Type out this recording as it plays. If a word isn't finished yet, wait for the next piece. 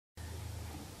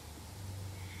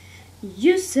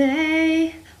You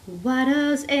say, why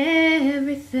does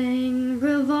everything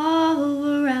revolve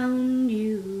around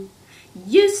you?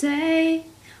 You say,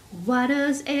 why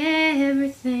does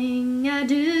everything I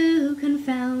do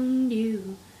confound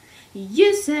you?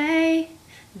 You say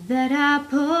that I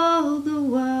pulled the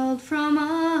world from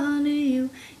under you.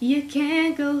 You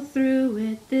can't go through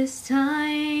it this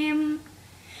time.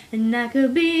 And I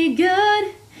could be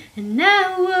good, and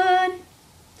I would,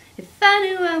 if I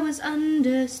knew I was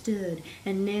understood.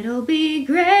 And it'll be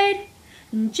great,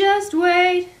 and just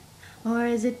wait, or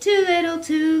is it too little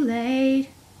too late?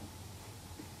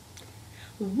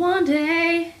 One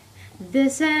day,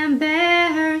 this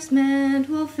embarrassment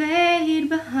will fade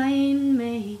behind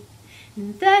me.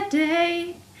 And that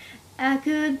day, I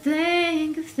could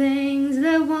think of things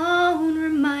that won't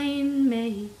remind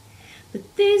me.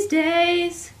 But these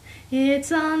days,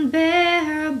 it's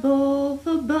unbearable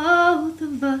for both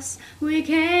of us. We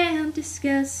can't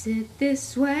discuss it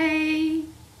this way.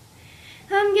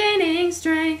 I'm gaining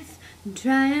strength and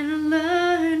trying to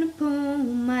learn to pull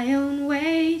my own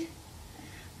weight.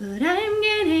 But I'm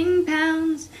gaining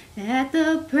pounds at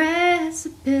the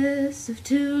precipice of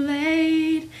too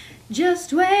late.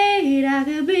 Just wait, I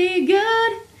could be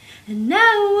good, and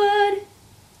I would,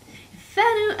 if I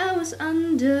knew I was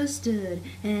understood.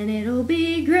 And it'll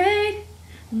be great,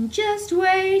 and just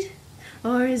wait,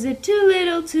 or is it too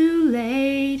little too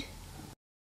late?